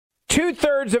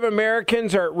2/3 of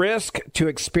Americans are at risk to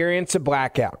experience a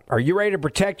blackout. Are you ready to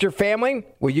protect your family?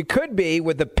 Well, you could be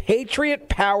with the Patriot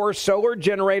Power Solar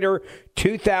Generator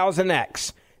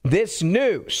 2000X. This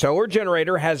new solar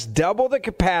generator has double the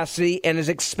capacity and is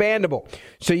expandable,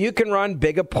 so you can run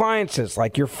big appliances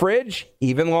like your fridge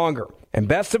even longer. And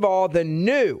best of all, the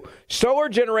new solar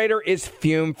generator is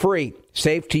fume-free,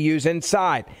 safe to use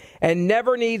inside, and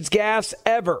never needs gas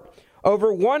ever.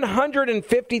 Over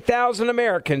 150,000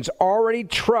 Americans already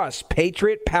trust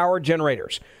Patriot Power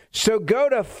Generators. So go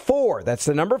to that's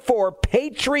the number 4,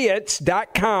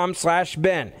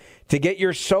 patriots.com/Ben to get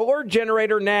your solar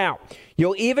generator now.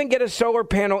 You'll even get a solar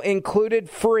panel included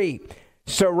free.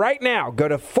 So right now, go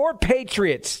to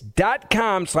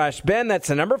 4patriots.com/Ben. That's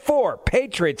the number 4,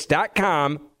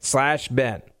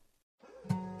 patriots.com/Ben.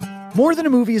 More Than a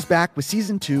Movie is back with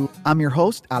Season 2. I'm your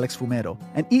host, Alex Fumero,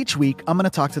 and each week I'm going to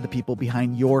talk to the people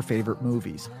behind your favorite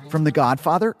movies. From The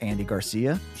Godfather, Andy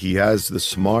Garcia. He has the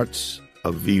smarts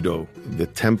of Vito, the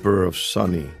temper of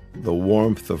Sonny, the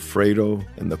warmth of Fredo,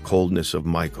 and the coldness of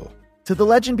Michael. To the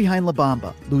legend behind La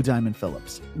Bamba, Lou Diamond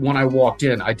Phillips. When I walked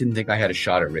in, I didn't think I had a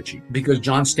shot at Richie because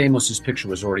John Stamos' picture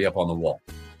was already up on the wall.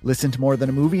 Listen to More Than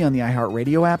a Movie on the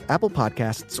iHeartRadio app, Apple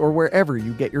Podcasts, or wherever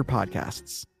you get your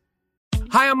podcasts.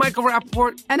 Hi, I'm Michael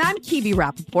Rappaport. And I'm Kibi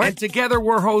Rappaport. And together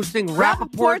we're hosting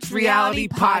Rappaport's Reality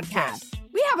Podcast.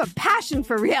 We have a passion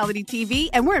for reality TV,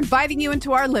 and we're inviting you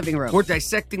into our living room. We're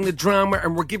dissecting the drama,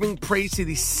 and we're giving praise to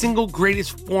the single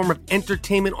greatest form of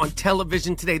entertainment on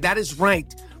television today. That is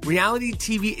right. Reality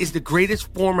TV is the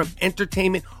greatest form of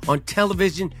entertainment on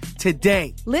television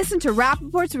today. Listen to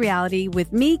Rappaport's Reality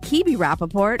with me, Kibi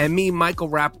Rappaport. And me, Michael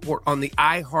Rappaport, on the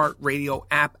iHeartRadio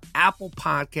app, Apple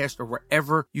Podcast, or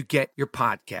wherever you get your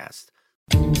podcast.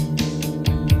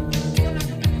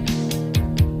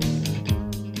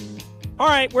 All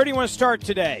right, where do you want to start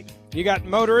today? You got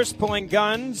motorists pulling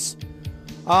guns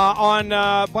on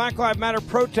Black Lives Matter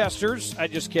protesters.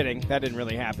 Just kidding. That didn't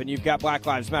really happen. You've got Black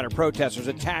Lives Matter protesters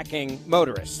attacking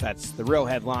motorists. That's the real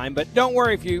headline. But don't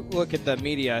worry if you look at the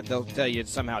media. They'll tell you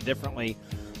it's somehow different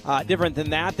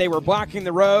than that. They were blocking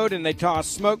the road, and they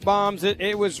tossed smoke bombs.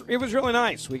 It was really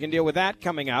nice. We can deal with that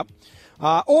coming up.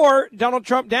 Or Donald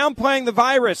Trump downplaying the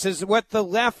virus is what the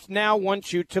left now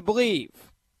wants you to believe.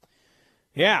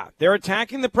 Yeah, they're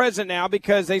attacking the president now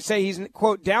because they say he's,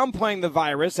 quote, downplaying the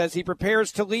virus as he prepares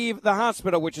to leave the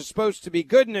hospital, which is supposed to be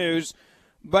good news.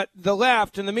 But the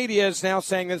left and the media is now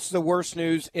saying it's the worst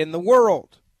news in the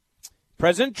world.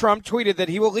 President Trump tweeted that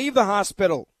he will leave the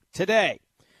hospital today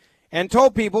and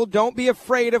told people don't be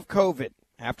afraid of COVID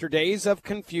after days of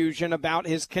confusion about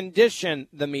his condition,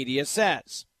 the media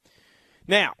says.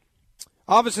 Now,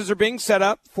 offices are being set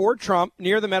up for Trump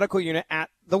near the medical unit at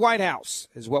the White House,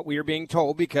 is what we are being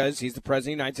told, because he's the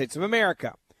President of the United States of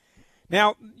America.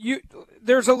 Now,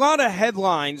 there's a lot of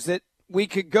headlines that we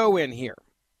could go in here.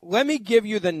 Let me give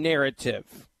you the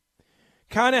narrative,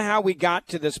 kind of how we got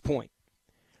to this point.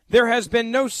 There has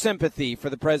been no sympathy for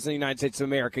the President of the United States of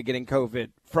America getting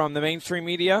COVID from the mainstream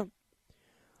media,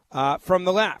 from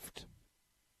the left.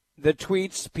 The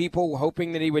tweets, people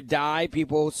hoping that he would die,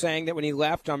 people saying that when he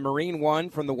left on Marine One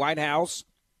from the White House,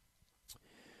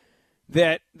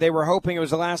 that they were hoping it was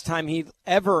the last time he'd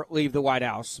ever leave the White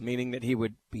House, meaning that he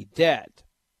would be dead.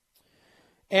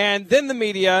 And then the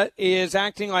media is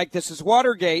acting like this is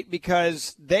Watergate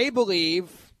because they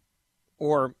believe,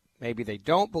 or maybe they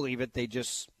don't believe it, they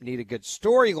just need a good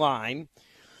storyline,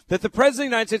 that the President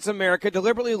of the United States of America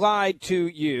deliberately lied to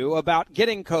you about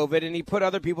getting COVID and he put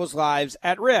other people's lives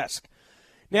at risk.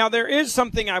 Now, there is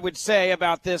something I would say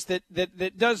about this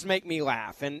that does make me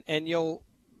laugh, and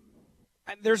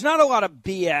there's not a lot of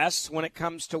BS when it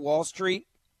comes to Wall Street.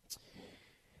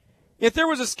 If there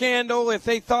was a scandal, if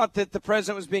they thought that the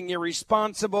president was being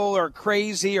irresponsible or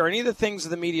crazy or any of the things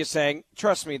the media saying,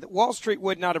 trust me, that Wall Street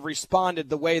would not have responded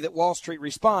the way that Wall Street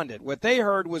responded. What they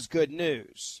heard was good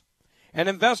news. And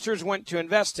investors went to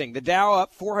investing. The Dow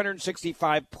up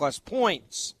 465-plus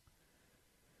points.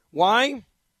 Why?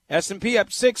 S&P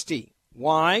up 60.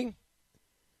 Why?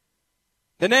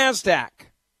 The NASDAQ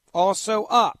also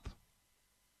up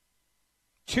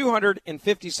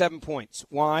 257 points.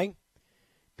 Why?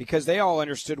 Because they all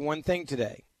understood one thing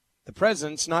today. The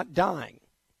president's not dying.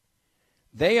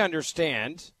 They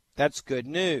understand that's good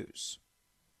news.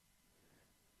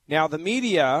 Now, the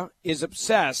media is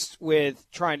obsessed with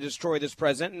trying to destroy this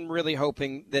president and really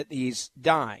hoping that he's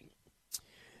dying.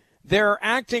 They're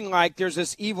acting like there's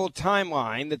this evil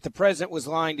timeline that the president was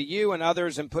lying to you and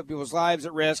others and put people's lives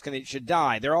at risk and they should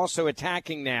die. They're also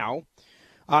attacking now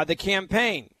the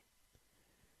campaign.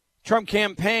 Trump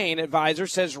campaign advisor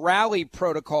says rally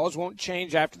protocols won't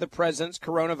change after the president's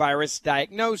coronavirus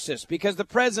diagnosis because the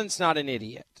president's not an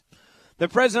idiot. The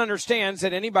president understands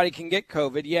that anybody can get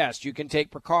COVID. Yes, you can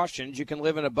take precautions. You can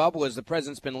live in a bubble as the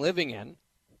president's been living in,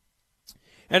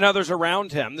 and others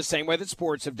around him, the same way that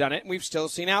sports have done it, and we've still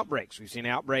seen outbreaks. We've seen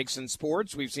outbreaks in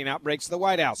sports. We've seen outbreaks in the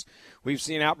White House. We've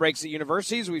seen outbreaks at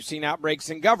universities. We've seen outbreaks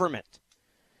in government.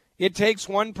 It takes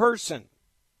one person.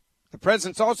 The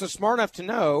president's also smart enough to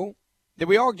know that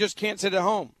we all just can't sit at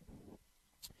home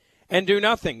and do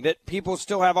nothing, that people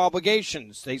still have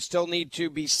obligations. They still need to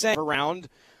be safe around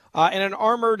in an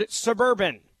armored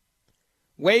Suburban,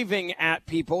 waving at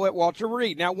people at Walter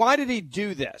Reed. Now, why did he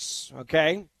do this?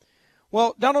 Okay.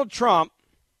 Well, Donald Trump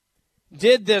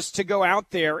did this to go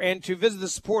out there and to visit the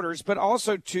supporters, but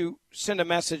also to send a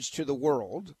message to the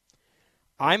world.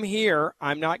 I'm here.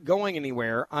 I'm not going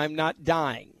anywhere. I'm not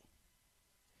dying.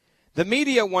 The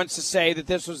media wants to say that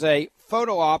this was a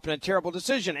photo op and a terrible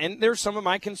decision. And there's some of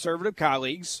my conservative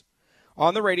colleagues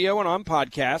on the radio and on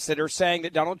podcasts that are saying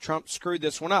that Donald Trump screwed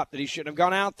this one up, that he shouldn't have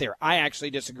gone out there. I actually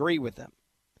disagree with them.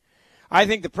 I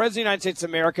think the President of the United States of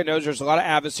America knows there's a lot of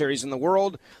adversaries in the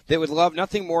world that would love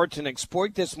nothing more than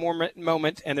exploit this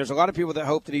moment, and there's a lot of people that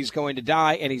hope that he's going to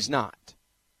die, and he's not,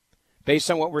 based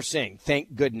on what we're seeing.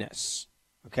 Thank goodness.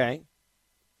 Okay?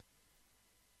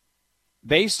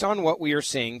 Based on what we are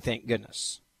seeing, thank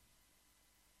goodness.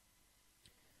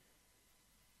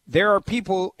 There are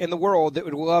people in the world that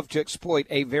would love to exploit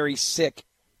a very sick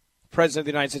President of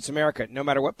the United States of America, no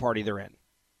matter what party they're in,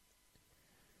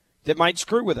 that might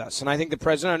screw with us. And I think the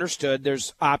president understood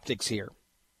there's optics here.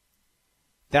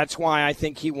 That's why I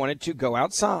think he wanted to go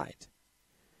outside.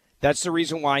 That's the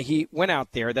reason why he went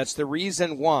out there. That's the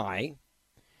reason why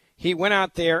he went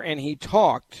out there and he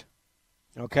talked,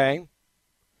 okay,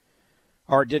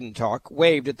 or didn't talk,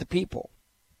 waved at the people.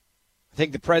 I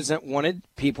think the president wanted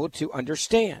people to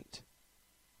understand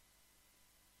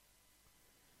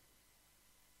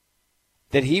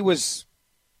that he was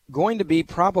going to be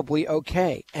probably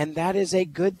okay. And that is a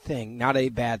good thing, not a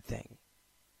bad thing.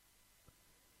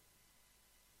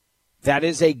 That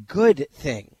is a good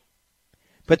thing.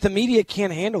 But the media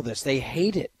can't handle this. They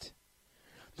hate it.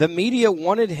 The media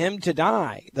wanted him to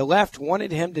die. The left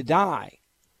wanted him to die.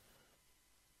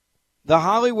 The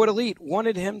Hollywood elite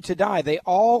wanted him to die. They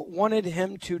all wanted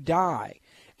him to die.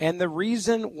 And the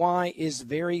reason why is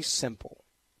very simple.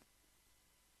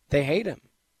 They hate him.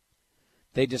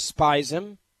 They despise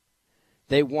him.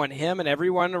 They want him and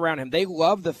everyone around him. They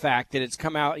love the fact that it's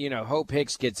come out, Hope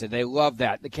Hicks gets it. They love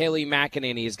that. The Kayleigh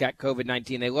McEnany has got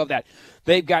COVID-19. They love that.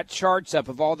 They've got charts up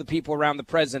of all the people around the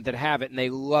president that have it, and they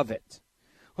love it.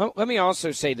 Well, let me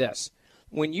also say this.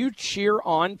 When you cheer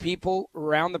on people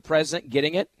around the president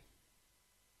getting it,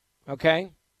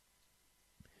 okay,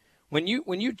 when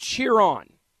you cheer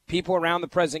on people around the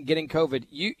president getting COVID,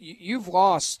 you've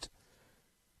lost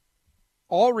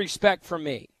all respect from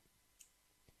me.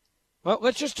 Well,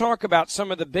 let's just talk about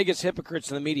some of the biggest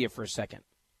hypocrites in the media for a second.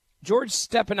 George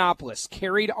Stephanopoulos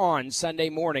carried on Sunday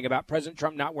morning about President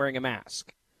Trump not wearing a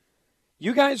mask.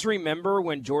 You guys remember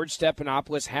when George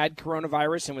Stephanopoulos had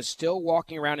coronavirus and was still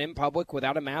walking around in public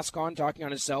without a mask on, talking on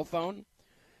his cell phone?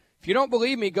 If you don't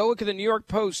believe me, go look at the New York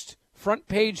Post front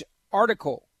page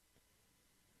article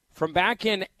from back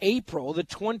in April the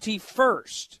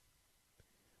 21st,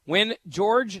 when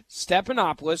George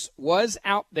Stephanopoulos was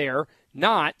out there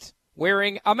not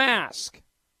wearing a mask.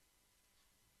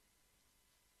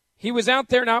 He was out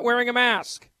there not wearing a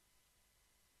mask.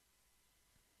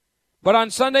 But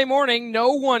on Sunday morning,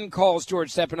 no one calls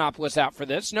George Stephanopoulos out for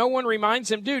this. No one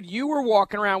reminds him, dude, you were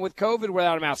walking around with COVID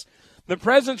without a mask. The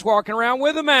president's walking around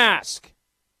with a mask.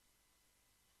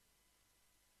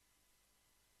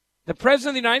 The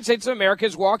president of the United States of America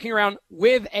is walking around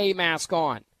with a mask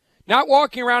on. Not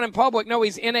walking around in public. No,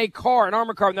 he's in a car, an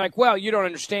armored car. And they're like, well, you don't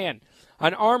understand.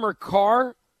 An armored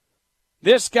car?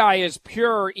 This guy is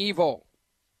pure evil.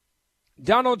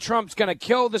 Donald Trump's going to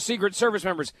kill the Secret Service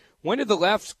members. When did the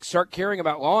left start caring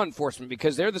about law enforcement?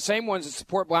 Because they're the same ones that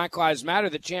support Black Lives Matter,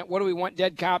 that chant, what do we want,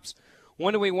 dead cops?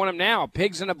 When do we want them now?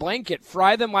 Pigs in a blanket.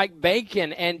 Fry them like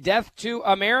bacon, and death to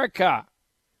America.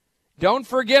 Don't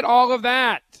forget all of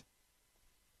that.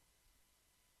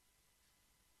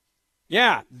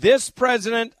 Yeah, this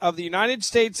president of the United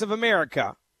States of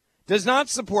America does not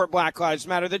support Black Lives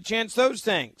Matter that chants those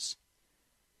things.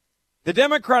 The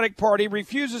Democratic Party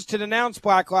refuses to denounce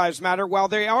Black Lives Matter while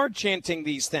they are chanting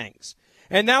these things.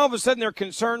 And now all of a sudden they're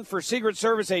concerned for Secret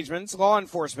Service agents, law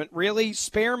enforcement. Really?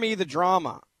 Spare me the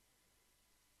drama.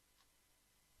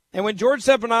 And when George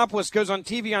Stephanopoulos goes on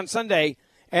TV on Sunday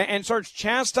and starts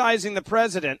chastising the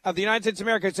president of the United States of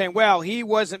America, saying, well, he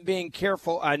wasn't being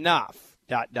careful enough, ...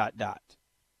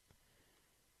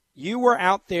 You were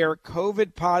out there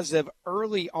COVID positive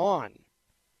early on,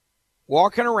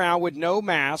 walking around with no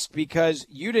mask because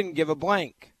you didn't give a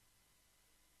blank.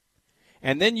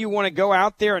 And then you want to go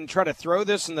out there and try to throw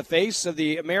this in the face of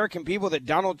the American people that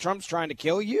Donald Trump's trying to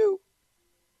kill you?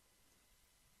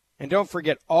 And don't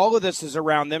forget, all of this is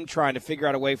around them trying to figure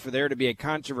out a way for there to be a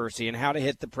controversy and how to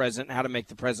hit the president and how to make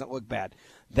the president look bad.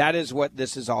 That is what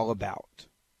this is all about.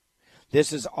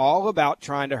 This is all about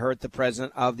trying to hurt the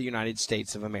president of the United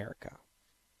States of America.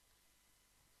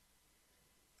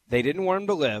 They didn't want him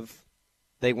to live.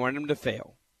 They wanted him to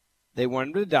fail. They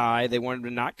wanted him to die. They wanted him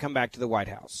to not come back to the White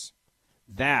House.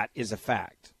 That is a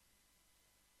fact.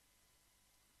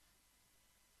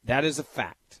 That is a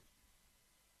fact.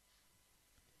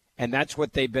 And that's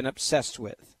what they've been obsessed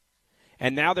with.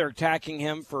 And now they're attacking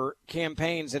him for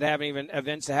campaigns that haven't even,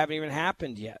 events that haven't even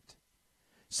happened yet.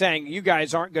 Saying you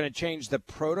guys aren't going to change the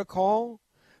protocol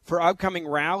for upcoming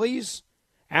rallies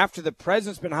after the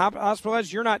president's been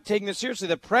hospitalized. You're not taking this seriously.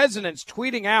 The president's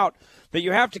tweeting out that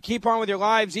you have to keep on with your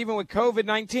lives even with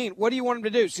COVID-19. What do you want him to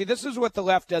do? See, this is what the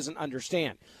left doesn't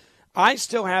understand. I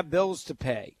still have bills to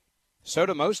pay. So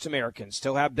do most Americans.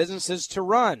 Still have businesses to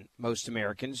run. Most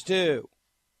Americans do.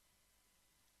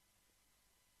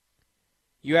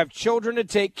 You have children to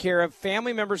take care of,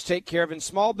 family members to take care of, and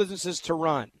small businesses to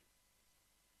run.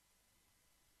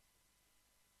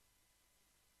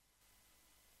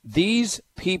 These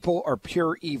people are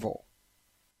pure evil.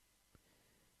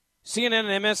 CNN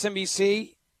and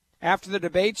MSNBC, after the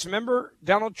debates, remember,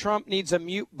 Donald Trump needs a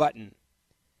mute button.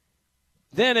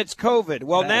 Then it's COVID.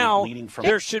 Well, now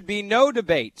there should be no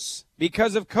debates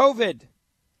because of COVID.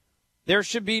 There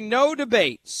should be no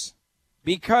debates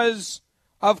because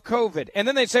of COVID. And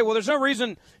then they say, well, there's no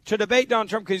reason to debate Donald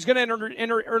Trump because he's going to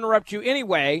interrupt you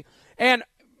anyway. And,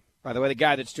 by the way, the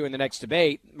guy that's doing the next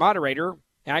debate, moderator,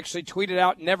 actually tweeted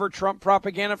out never Trump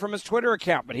propaganda from his Twitter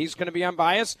account, but he's going to be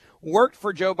unbiased. Worked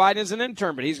for Joe Biden as an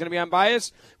intern, but he's going to be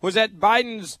unbiased. Was at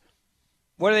Biden's,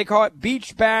 what do they call it,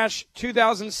 Beach Bash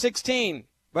 2016.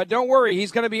 But don't worry,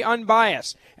 he's going to be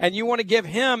unbiased. And you want to give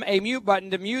him a mute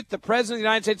button to mute the president of the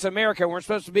United States of America. We're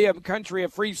supposed to be a country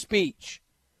of free speech.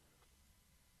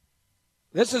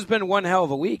 This has been one hell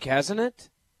of a week, hasn't it?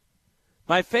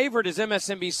 My favorite is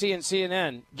MSNBC and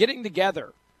CNN getting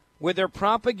together with their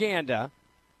propaganda.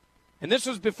 And this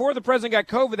was before the president got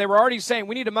COVID. They were already saying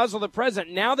we need to muzzle the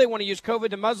president. Now they want to use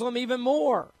COVID to muzzle him even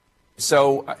more.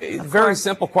 So, very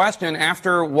simple question.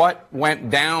 After what went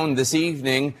down this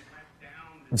evening,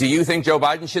 do you think Joe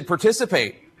Biden should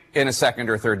participate in a second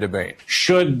or third debate?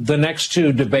 Should the next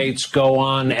two debates go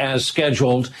on as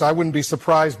scheduled? I wouldn't be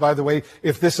surprised, by the way,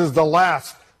 if this is the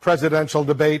last presidential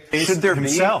debate. Should there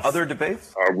be other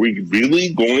debates? Are we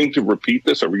really going to repeat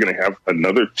this? Are we going to have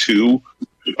another two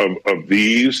of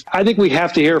these? I think we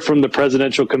have to hear from the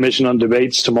Presidential Commission on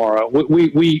Debates tomorrow.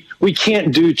 We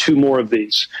can't do two more of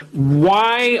these.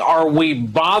 Why are we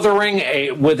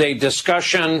bothering with a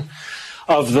discussion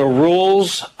of the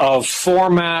rules, of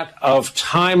format, of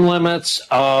time limits,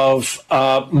 of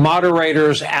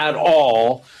moderators at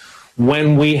all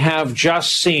when we have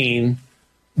just seen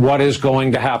what is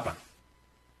going to happen?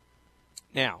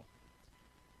 Now,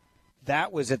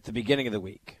 that was at the beginning of the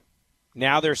week.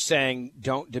 Now they're saying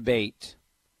don't debate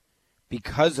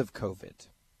because of COVID.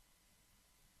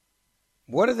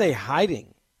 What are they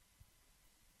hiding?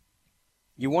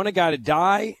 You want a guy to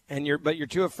die, but you're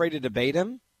too afraid to debate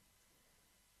him?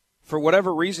 For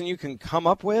whatever reason you can come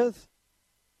up with?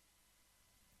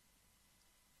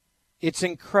 It's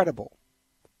incredible.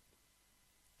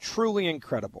 Truly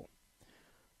incredible.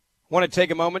 I want to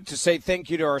take a moment to say thank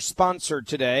you to our sponsor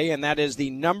today, and that is the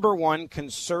 #1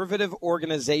 conservative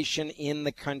organization in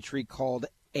the country called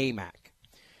AMAC.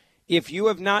 If you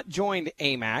have not joined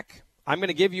AMAC, I'm going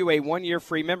to give you a 1-year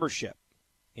free membership.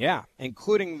 Yeah,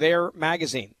 including their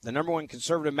magazine, the #1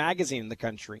 conservative magazine in the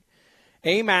country.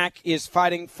 AMAC is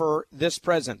fighting for this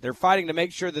president. They're fighting to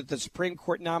make sure that the Supreme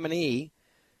Court nominee,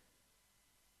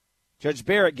 Judge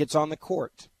Barrett, gets on the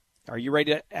court. Are you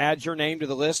ready to add your name to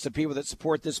the list of people that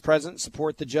support this president,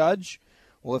 support the judge?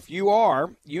 Well, if you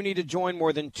are, you need to join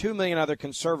more than 2 million other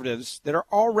conservatives that are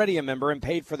already a member and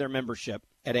paid for their membership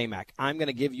at AMAC. I'm going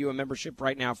to give you a membership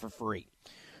right now for free.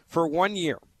 For 1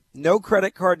 year. No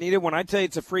credit card needed. When I tell you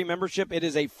it's a free membership, it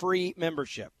is a free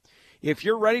membership. If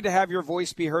you're ready to have your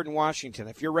voice be heard in Washington,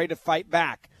 if you're ready to fight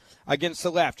back against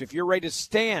the left, if you're ready to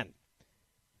stand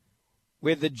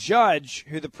with the judge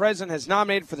who the president has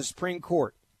nominated for the Supreme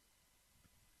Court,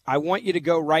 I want you to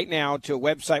go right now to a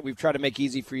website we've tried to make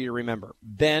easy for you to remember,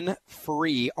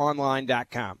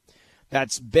 benfreeonline.com.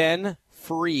 That's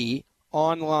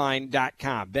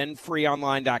benfreeonline.com,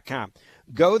 benfreeonline.com.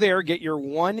 Go there, get your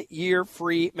 1-year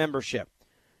free membership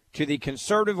to the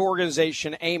conservative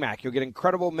organization AMAC. You'll get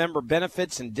incredible member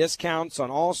benefits and discounts on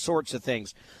all sorts of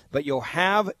things, but you'll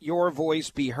have your voice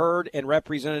be heard and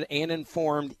represented and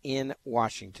informed in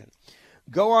Washington.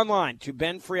 Go online to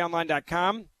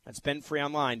benfreeonline.com. That's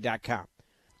benfreeonline.com.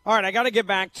 All right, I got to get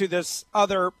back to this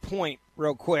other point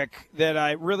real quick that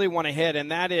I really want to hit,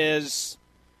 and that is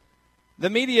the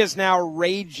media is now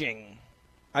raging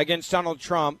against Donald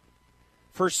Trump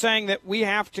for saying that we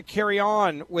have to carry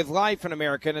on with life in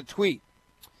America in a tweet.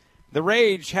 The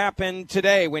rage happened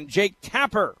today when Jake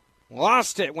Tapper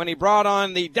lost it when he brought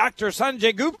on the Dr.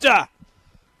 Sanjay Gupta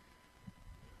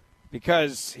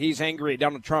because he's angry at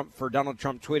Donald Trump for Donald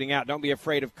Trump tweeting out, "Don't be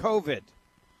afraid of COVID."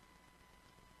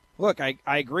 Look, I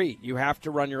agree. You have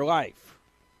to run your life.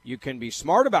 You can be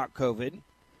smart about COVID,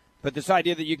 but this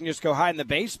idea that you can just go hide in the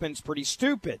basement is pretty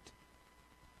stupid.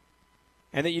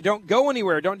 And that you don't go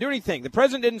anywhere, don't do anything. The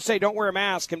president didn't say don't wear a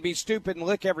mask and be stupid and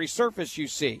lick every surface you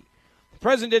see. The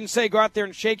president didn't say go out there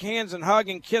and shake hands and hug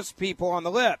and kiss people on the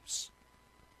lips.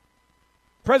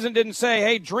 The president didn't say,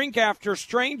 hey, drink after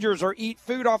strangers or eat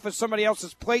food off of somebody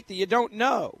else's plate that you don't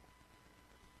know.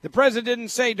 The president didn't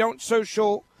say don't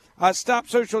stop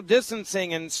social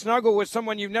distancing and snuggle with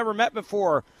someone you've never met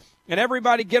before, and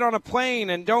everybody get on a plane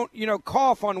and don't,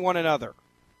 cough on one another.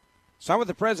 It's not what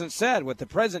the president said. What the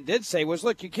president did say was,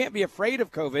 look, you can't be afraid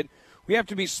of COVID. We have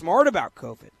to be smart about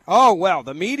COVID. Oh, well,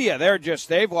 the media,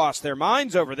 they've lost their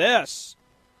minds over this.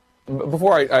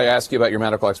 Before I ask you about your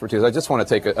medical expertise, I just want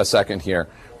to take a second here.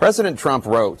 President Trump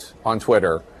wrote on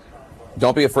Twitter,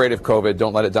 don't be afraid of COVID.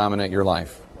 Don't let it dominate your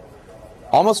life.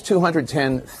 Almost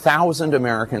 210,000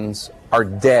 Americans are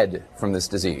dead from this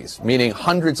disease, meaning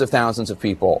hundreds of thousands of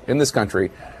people in this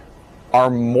country are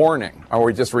mourning. Oh,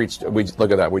 look at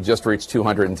that. We just reached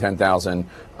 210,000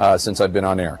 since I've been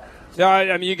on air.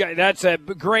 So, that's a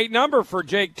great number for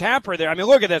Jake Tapper there. I mean,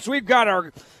 look at this. We've got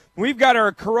our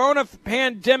corona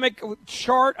pandemic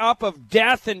chart up of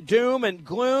death and doom and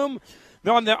gloom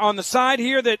on the side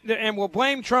here and we'll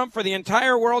blame Trump for the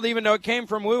entire world, even though it came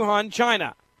from Wuhan,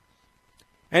 China.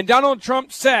 And Donald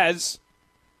Trump says,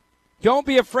 don't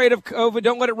be afraid of COVID.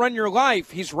 Don't let it run your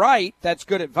life. He's right. That's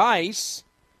good advice.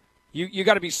 You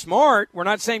got to be smart. We're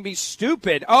not saying be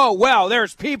stupid. Oh, well,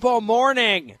 there's people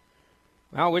mourning.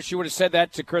 Well, I wish you would have said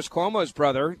that to Chris Cuomo's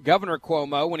brother, Governor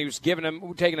Cuomo, when he was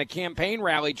taking a campaign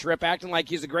rally trip, acting like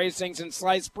he's the greatest thing since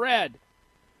sliced bread.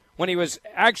 When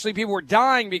people were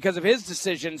dying because of his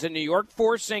decisions in New York,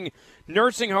 forcing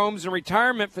nursing homes and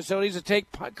retirement facilities to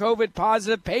take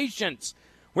COVID-positive patients.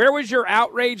 Where was your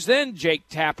outrage then, Jake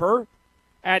Tapper,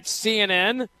 at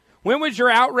CNN? When was your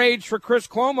outrage for Chris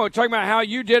Cuomo talking about how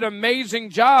you did an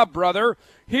amazing job, brother?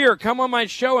 Here, come on my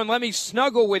show and let me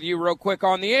snuggle with you real quick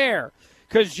on the air.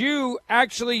 Because you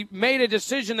actually made a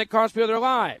decision that cost people their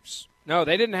lives. No,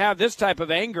 they didn't have this type of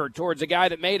anger towards a guy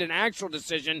that made an actual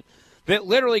decision that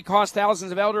literally cost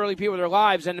thousands of elderly people their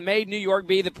lives and made New York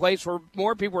be the place where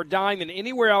more people were dying than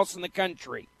anywhere else in the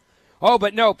country. Oh,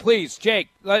 but no, please, Jake,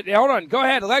 hold on. Go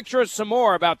ahead. Lecture us some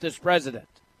more about this president.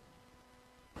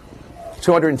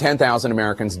 210,000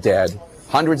 Americans dead,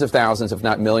 hundreds of thousands, if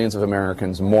not millions of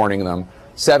Americans mourning them.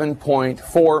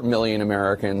 7.4 million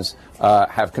Americans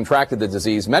have contracted the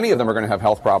disease. Many of them are going to have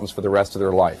health problems for the rest of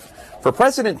their life. For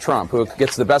President Trump, who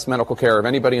gets the best medical care of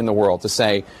anybody in the world, to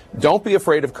say, don't be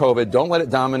afraid of COVID, don't let it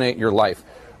dominate your life.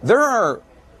 There are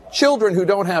children who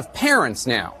don't have parents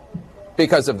now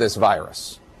because of this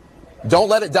virus. Don't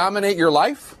let it dominate your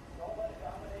life?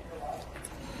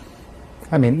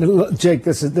 I mean, Jake,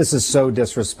 this is so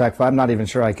disrespectful. I'm not even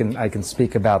sure I can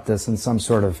speak about this in some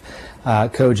sort of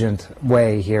cogent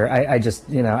way here. I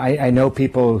just, I know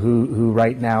people who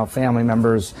right now, family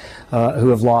members who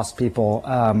have lost people,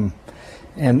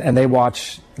 and they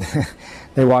watch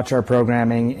they watch our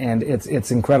programming, and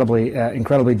it's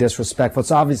incredibly disrespectful.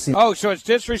 It's obviously so it's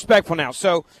disrespectful now.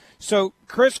 So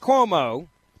Chris Cuomo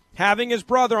having his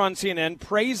brother on CNN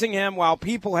praising him while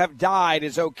people have died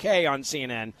is okay on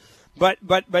CNN. But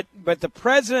the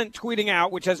president tweeting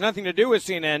out, which has nothing to do with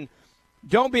CNN,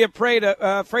 don't be afraid of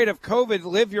COVID,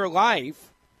 live your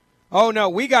life. Oh no,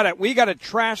 we gotta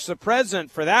trash the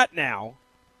president for that now.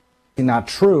 Not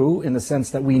true in the sense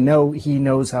that we know he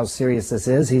knows how serious this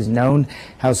is. He's known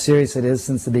how serious it is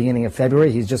since the beginning of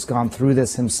February. He's just gone through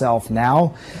this himself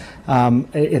now.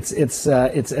 It's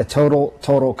a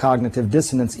total cognitive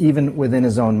dissonance even within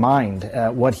his own mind.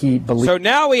 What he believes. So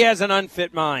now he has an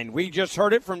unfit mind. We just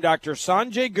heard it from Dr.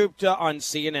 Sanjay Gupta on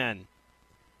CNN.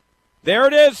 There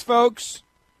it is, folks.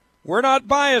 We're not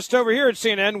biased over here at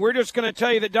CNN. We're just going to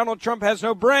tell you that Donald Trump has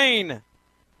no brain.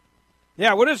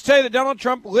 Yeah, we'll just tell you that Donald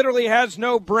Trump literally has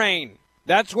no brain.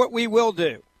 That's what we will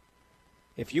do.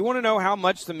 If you want to know how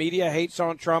much the media hates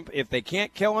Donald Trump, if they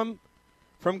can't kill him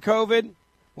from COVID,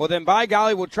 well, then by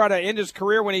golly, we'll try to end his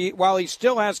career while he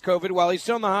still has COVID, while he's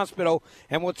still in the hospital,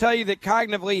 and we'll tell you that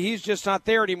cognitively he's just not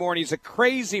there anymore, and he's a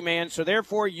crazy man, so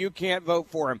therefore you can't vote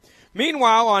for him.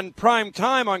 Meanwhile, on prime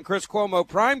time, on Chris Cuomo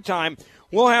prime time,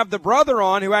 we'll have the brother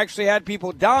on who actually had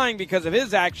people dying because of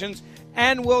his actions,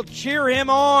 and we'll cheer him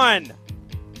on.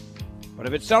 But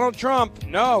if it's Donald Trump,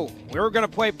 no, we're going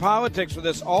to play politics with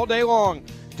this all day long.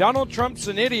 Donald Trump's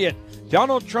an idiot.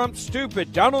 Donald Trump's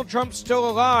stupid. Donald Trump's still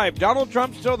alive. Donald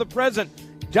Trump's still the president.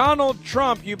 Donald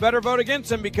Trump, you better vote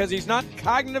against him because he's not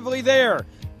cognitively there.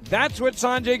 That's what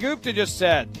Sanjay Gupta just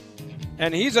said.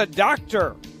 And he's a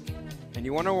doctor. And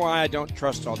you wonder why I don't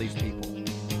trust all these people.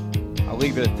 I'll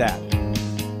leave it at that.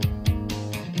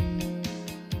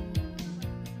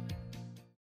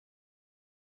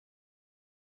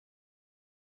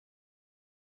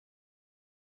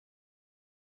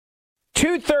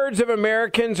 Two-thirds of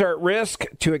Americans are at risk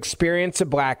to experience a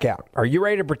blackout. Are you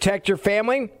ready to protect your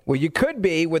family? Well, you could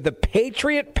be with the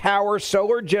Patriot Power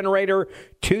Solar Generator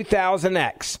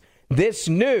 2000X. This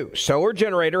new solar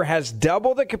generator has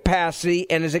double the capacity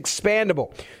and is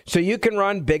expandable, so you can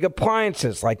run big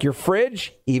appliances like your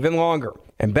fridge even longer.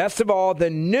 And best of all, the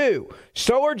new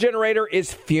solar generator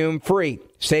is fume-free,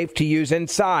 safe to use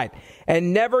inside,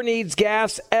 and never needs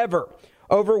gas ever.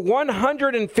 Over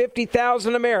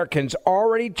 150,000 Americans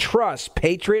already trust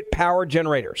Patriot Power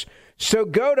Generators. So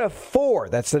go to 4,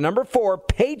 that's the number 4,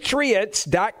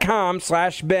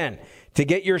 patriots.com/Ben to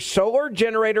get your solar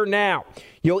generator now.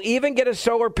 You'll even get a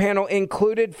solar panel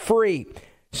included free.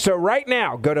 So right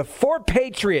now, go to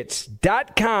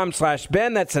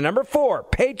 4patriots.com/Ben. That's the number 4,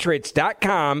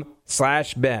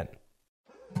 patriots.com/Ben.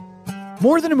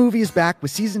 More Than a Movie is back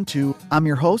with Season 2. I'm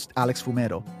your host, Alex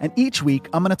Fumero, and each week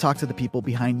I'm going to talk to the people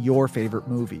behind your favorite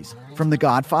movies. From The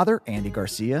Godfather, Andy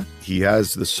Garcia. He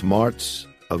has the smarts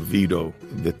of Vito,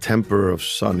 the temper of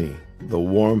Sonny, the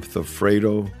warmth of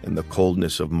Fredo, and the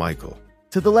coldness of Michael.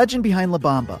 To the legend behind La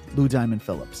Bamba, Lou Diamond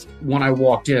Phillips. When I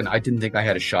walked in, I didn't think I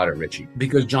had a shot at Richie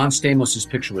because John Stamos'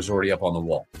 picture was already up on the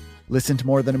wall. Listen to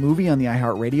More Than a Movie on the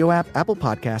iHeartRadio app, Apple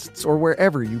Podcasts, or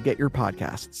wherever you get your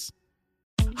podcasts.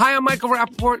 Hi, I'm Michael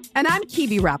Rappaport. And I'm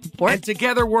Kibi Rappaport. And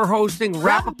together we're hosting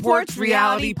Rappaport's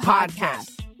Reality Podcast.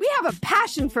 We have a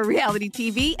passion for reality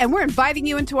TV, and we're inviting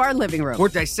you into our living room. We're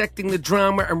dissecting the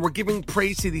drama, and we're giving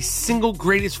praise to the single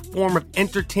greatest form of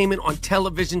entertainment on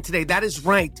television today. That is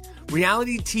right.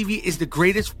 Reality TV is the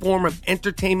greatest form of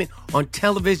entertainment on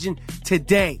television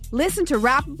today. Listen to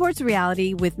Rappaport's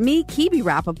Reality with me, Kibi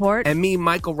Rappaport. And me,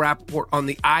 Michael Rappaport, on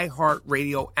the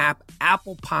iHeartRadio app,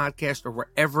 Apple Podcast, or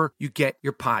wherever you get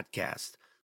your podcast.